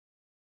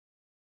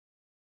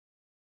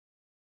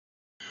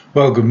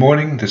Well, good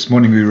morning. This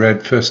morning we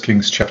read 1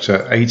 Kings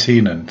chapter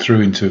 18 and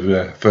through into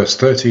verse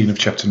 13 of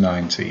chapter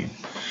 19.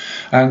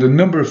 And a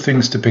number of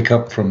things to pick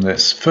up from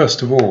this.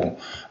 First of all,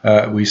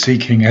 we see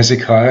King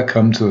Hezekiah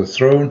come to the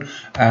throne,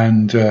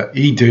 and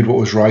he did what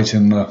was right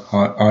in the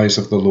eyes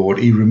of the Lord.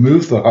 He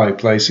removed the high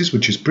places,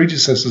 which his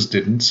predecessors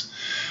didn't,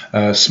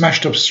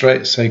 smashed up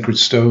sacred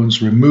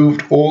stones,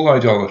 removed all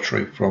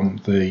idolatry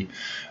from the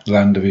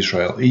land of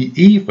Israel. He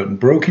even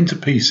broke into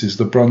pieces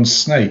the bronze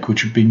snake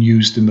which had been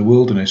used in the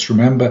wilderness.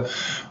 Remember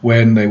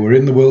when they were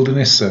in the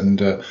wilderness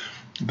and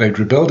they'd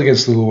rebelled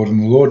against the Lord,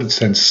 and the Lord had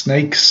sent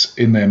snakes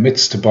in their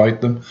midst to bite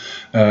them.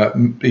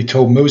 He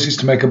told Moses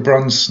to make a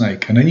bronze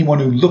snake, and anyone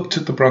who looked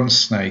at the bronze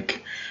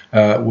snake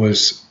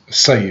was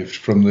saved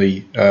from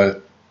the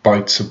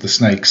bites of the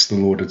snakes the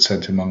Lord had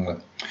sent among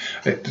them.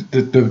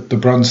 The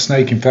bronze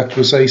snake, in fact,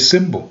 was a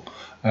symbol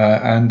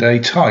and a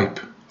type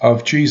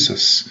of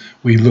Jesus.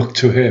 We look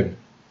to him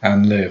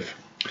and live.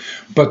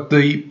 But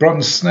the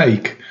bronze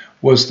snake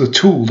was the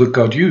tool that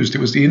God used.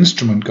 It was the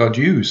instrument God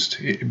used.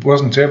 It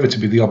wasn't ever to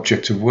be the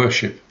object of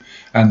worship,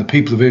 and the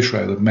people of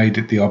Israel had made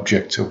it the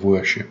object of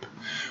worship.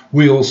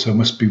 We also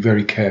must be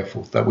very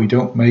careful that we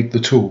don't make the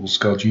tools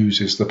God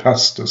uses, the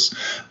pastors,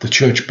 the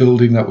church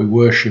building that we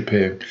worship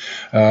in,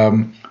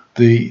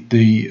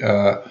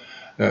 the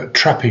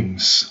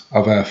trappings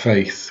of our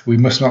faith. We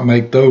must not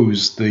make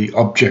those the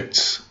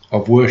objects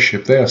of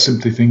worship. They are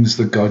simply things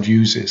that God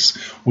uses.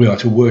 We are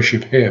to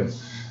worship him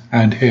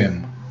and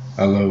him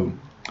alone.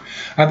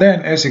 And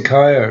then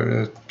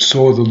Hezekiah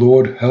saw the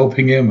Lord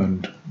helping him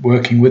and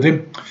working with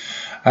him,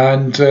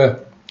 and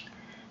the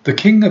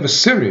king of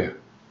Assyria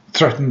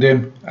threatened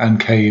him and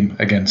came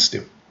against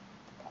him.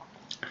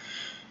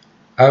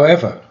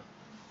 However,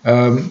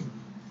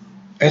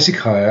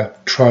 Hezekiah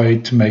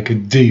tried to make a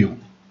deal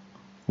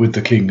with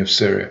the king of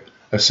Assyria.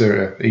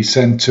 He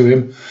sent to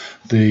him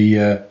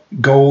the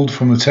gold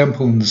from the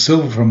temple and the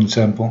silver from the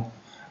temple,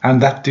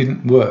 and that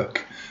didn't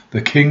work.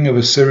 The king of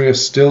Assyria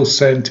still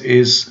sent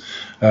his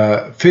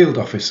field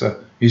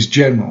officer, his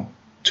general,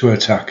 to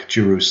attack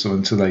Jerusalem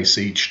and to lay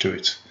siege to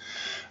it.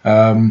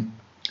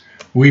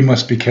 We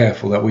must be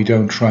careful that we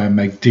don't try and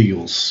make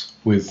deals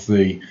with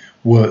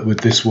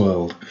this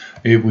world.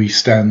 We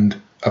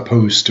stand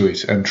opposed to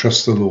it and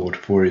trust the Lord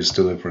for his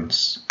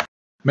deliverance.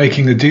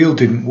 Making the deal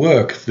didn't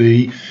work.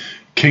 The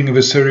king of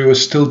Assyria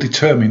was still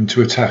determined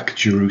to attack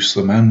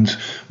Jerusalem and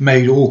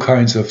made all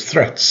kinds of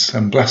threats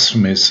and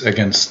blasphemies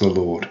against the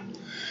Lord.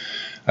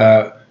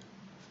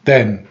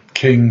 Then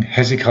King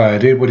Hezekiah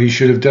did what he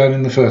should have done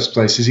in the first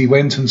place, is he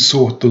went and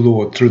sought the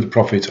Lord through the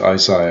prophet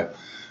Isaiah.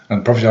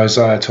 And prophet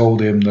Isaiah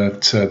told him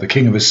that the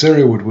king of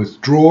Assyria would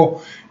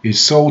withdraw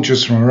his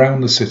soldiers from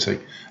around the city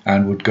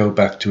and would go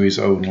back to his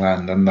own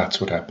land, and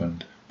that's what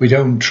happened. We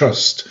don't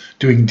trust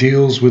doing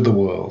deals with the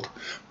world,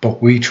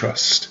 but we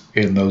trust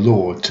in the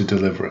Lord to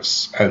deliver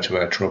us out of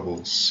our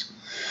troubles.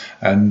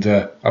 And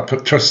I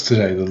trust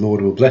today the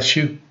Lord will bless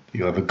you.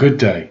 You'll have a good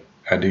day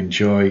and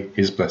enjoy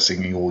his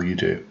blessing in all you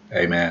do.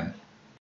 Amen.